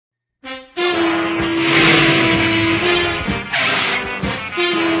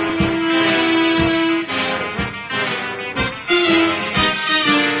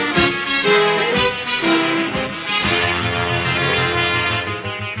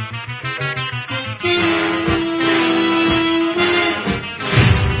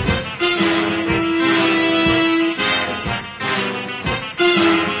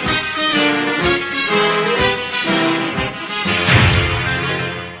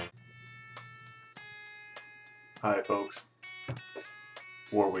Hi folks,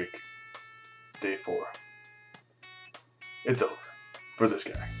 War Week, Day 4. It's over for this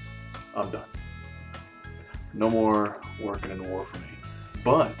guy. I'm done. No more working in war for me.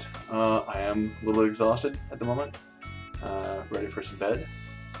 But I am a little exhausted at the moment. Ready for some bed.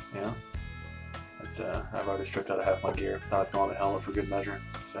 Yeah. I've already stripped out half my gear. Thought I'd throw on the helmet for good measure.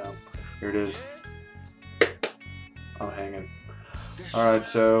 So here it is. I'm hanging. Alright,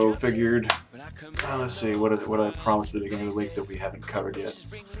 so figured, let's see, what I promised at the beginning of the week that we haven't covered yet.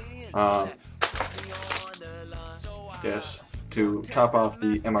 Yes, to top off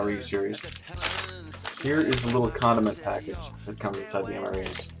the MRE series, here is the little condiment package that comes inside the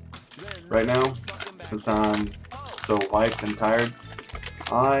MREs. Right now, since I'm so wiped and tired,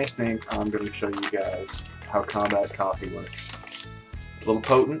 I think I'm going to show you guys how combat coffee works. It's a little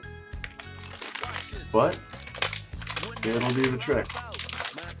potent, but it'll do the trick.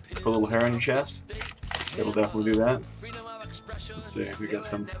 Put a little hair on your chest. It'll definitely do that. Let's see, we got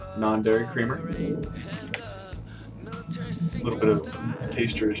some non-dairy creamer. A little bit of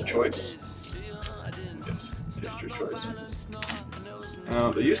taster's choice. Yes, taster's choice.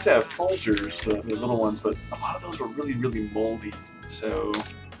 They used to have Folgers, the little ones, but a lot of those were really, really moldy. So,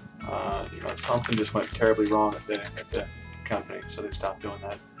 something just went terribly wrong at the company, so they stopped doing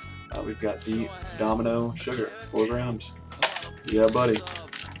that. We've got the Domino sugar, 4 grams. Yeah, buddy.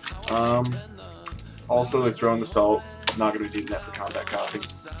 Also, they throw in the salt. Not going to be needing that for combat coffee.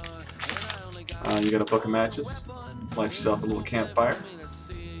 You got a book of matches. Light yourself a little campfire.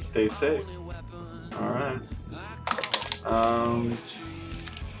 Stay safe. Alright.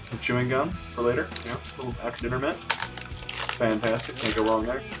 Some chewing gum for later. You know, a little after dinner mint. Fantastic. Can't go wrong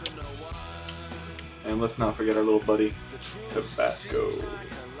there. And let's not forget our little buddy, Tabasco.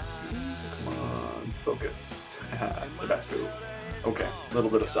 Come on, focus. Tabasco. Okay, a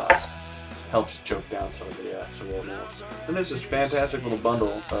little bit of sauce. Helps choke down some of the meals. And there's this fantastic little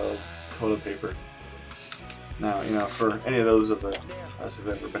bundle of toilet paper. Now, for any of those of us who've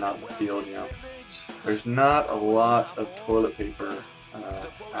ever been out in the field, there's not a lot of toilet paper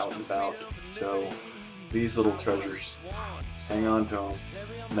out and about. So these little treasures, hang on to them,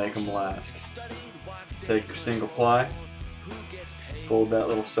 make them last. Take your single ply, fold that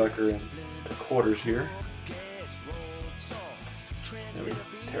little sucker into quarters here. And we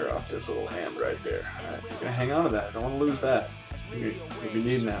tear off this little hand right there. Alright, you're gonna hang on to that. Don't want to lose that. You'll be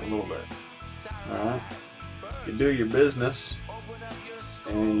needing that in a little bit. Alright. You do your business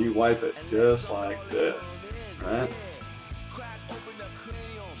and you wipe it just like this. Right?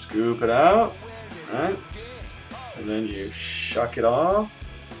 Scoop it out. Right? And then you shuck it off.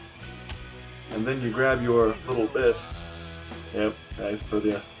 And then you grab your little bit. Yep, that's for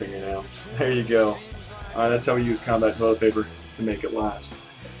the fingernail. There you go. Alright, that's how we use combat toilet paper to make it last.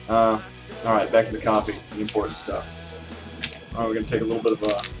 Alright, back to the coffee, the important stuff. Alright, we're going to take a little bit of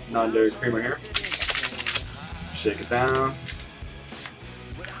a non-dairy creamer here. Shake it down.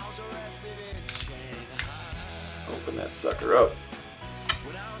 Open that sucker up.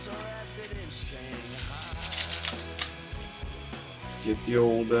 Get the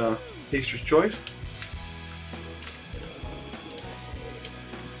old taster's choice.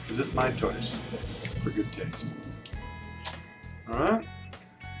 Because it's my choice for good taste. Alright.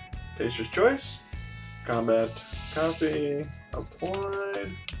 Taster's choice. Combat coffee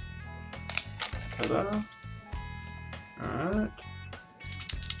applied. Ta-da. Alright.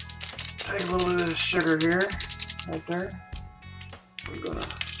 Take a little bit of this sugar here, right there. We're gonna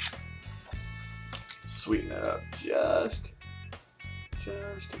sweeten it up just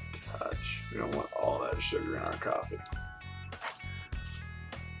a touch. We don't want all that sugar in our coffee.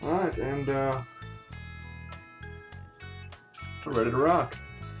 Alright, and we're ready to rock.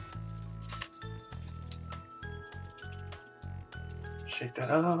 Shake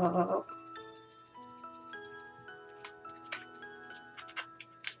that up.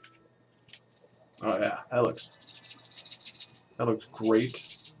 Oh yeah, that looks great.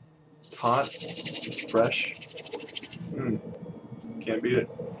 It's hot. It's fresh. Can't beat it.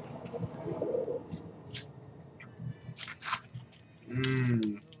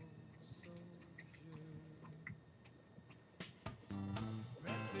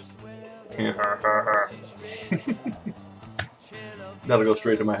 That'll go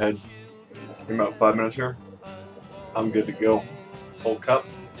straight to my head. In about 5 minutes here, I'm good to go. Whole cup,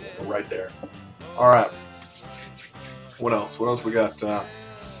 right there. Alright. What else? What else we got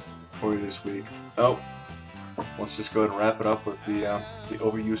for you this week? Oh, let's just go ahead and wrap it up with the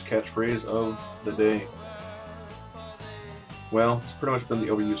overused catchphrase of the day. Well, it's pretty much been the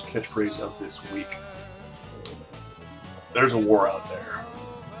overused catchphrase of this week. There's a war out there.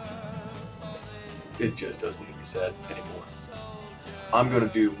 it just doesn't need to be said anymore. I'm going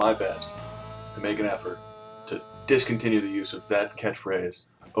to do my best to make an effort to discontinue the use of that catchphrase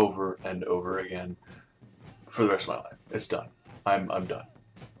over and over again for the rest of my life. It's done. I'm done.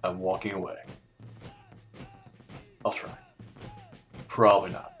 I'm walking away. I'll try.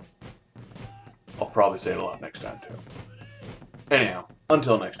 Probably not. I'll probably say it a lot next time too. Anyhow,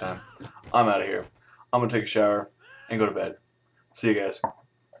 until next time, I'm out of here. I'm going to take a shower and go to bed. See you guys.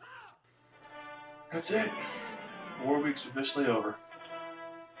 That's it. War Week's officially over.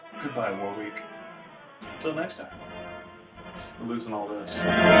 Goodbye, War Week. Until next time. We're losing all this.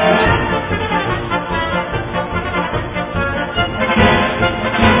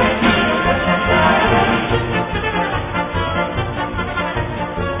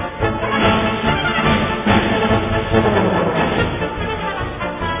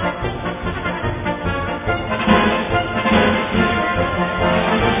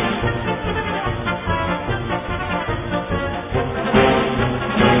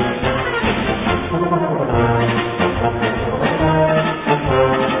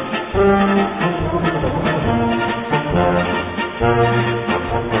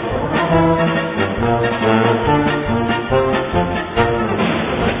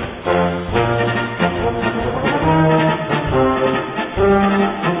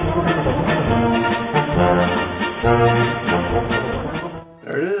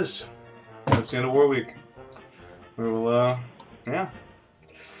 There it is. That's the end of War Week. We will, yeah.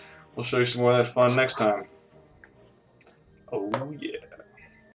 We'll show you some more of that fun next time. Oh, yeah.